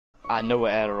I know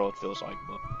what Adderall feels like,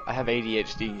 but I have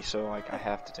ADHD, so like I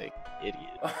have to take idiot.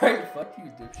 Alright, fuck you,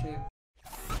 dipshit.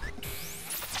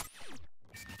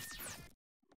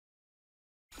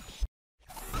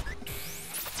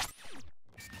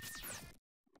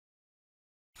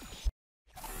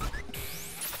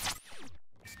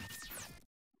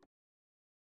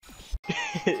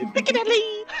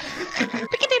 Piccadilly!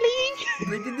 Piccadilly!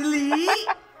 Piccadilly!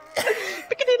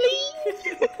 Piccadilly!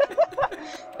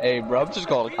 Hey, bro, I'm just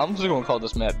gonna call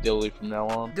this map Dilly from now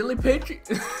on. Dilly Patriot.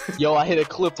 Yo, I hit a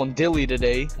clip on Dilly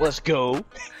today. Let's go.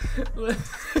 I'm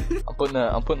putting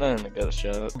that in the gut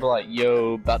shot. Be like,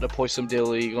 yo, about to play some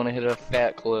Dilly. Gonna hit a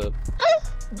fat clip.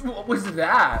 What was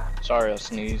that? Sorry, I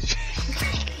sneezed.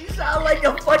 You sound like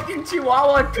a fucking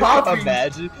chihuahua coughing.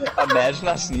 Imagine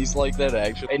I sneezed like that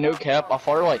actually. Hey, no cap, I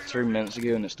farted like 3 minutes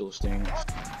ago and it still stings.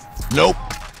 Nope.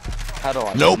 How do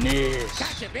I miss?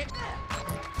 Gotcha, bitch.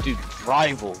 Dude,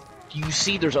 rival. Do you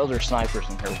see there's other snipers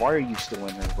in here? Why are you still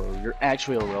in here, bro? You're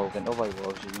actually irrelevant. Nobody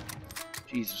loves you.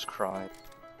 Jesus Christ.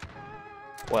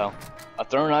 Well, a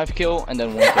throw knife kill and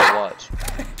then 1 kill watch.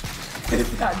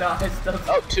 No, I still.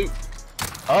 Oh, 2.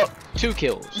 Oh, 2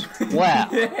 kills. Wow.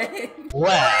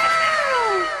 Wow.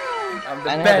 I'm the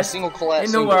I had a best single collapse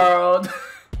in the world.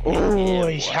 Oh,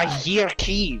 I hear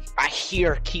Kiev. I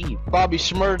hear Kiev. Bobby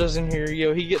Shmurda's in here,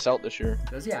 yo. He gets out this year.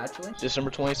 Does he actually?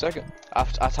 December 22nd. I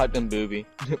typed in booby.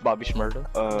 Bobby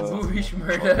Shmurda. Booby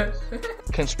Shmurda.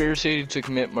 Conspiracy to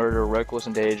commit murder, reckless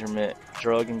endangerment,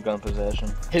 drug and gun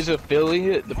possession. His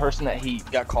affiliate, the person that he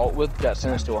got caught with, got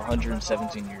sentenced to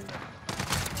 117 years.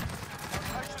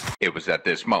 It was at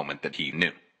this moment that he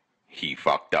knew. He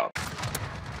fucked up.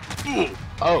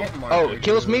 Oh, it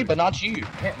kills me, but not you.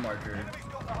 Hit marker.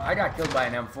 I got killed by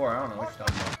an M4. I don't know what you're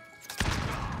talking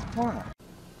about.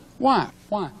 Why?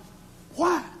 Alright,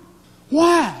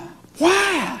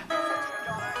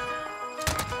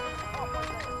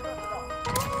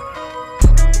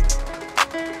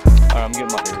 I'm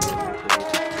getting my hair.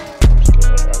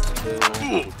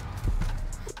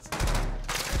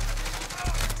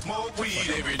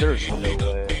 There's no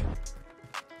way.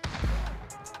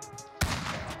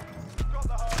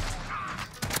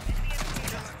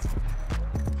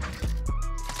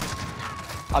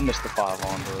 I missed the 5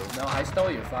 on, bro. No, I stole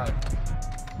your 5.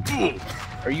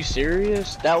 Are you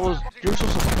serious? That was, you're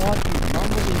supposed to swap you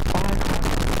normally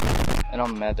 5. And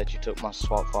I'm mad that you took my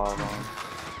swap 5 on.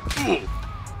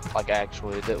 Like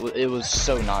actually, it was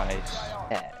so nice.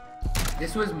 Yeah.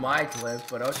 This was my clip,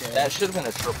 but okay. That should have been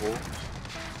a triple.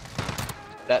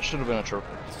 That should have been a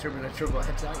triple. It should have been a triple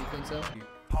headshot, you think so?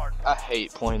 I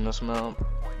hate playing this map.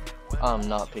 I'm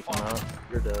not picking up.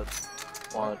 You're dead.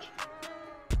 Watch.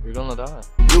 You're gonna die.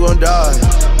 You gonna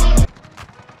die.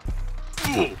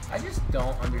 I just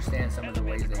don't understand some of the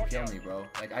ways they kill me, bro.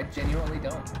 Like, I genuinely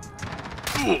don't.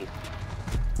 And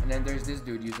then there's this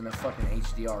dude using a fucking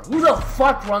HDR. Who the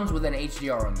fuck runs with an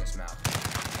HDR on this map?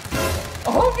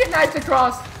 Oh, get knifed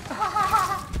across!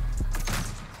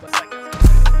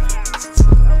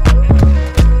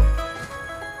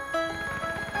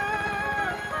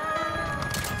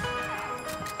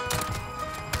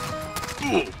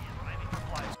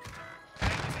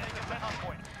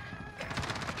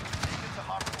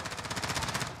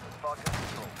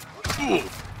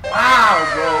 Wow,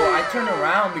 bro, I turned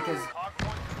around because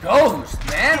Ghost,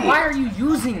 man, why are you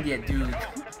using it, dude?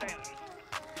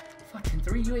 Fucking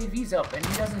 3 UAVs up and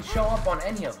he doesn't show up on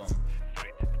any of them.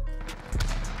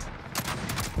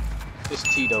 This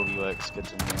TWX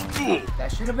gets annoying.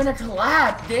 That should have been a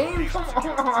collab, game, come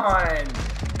on!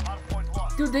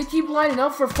 Dude, they keep lining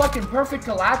up for fucking perfect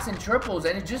collapse and triples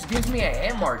and it just gives me a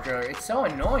hit marker. It's so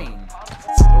annoying.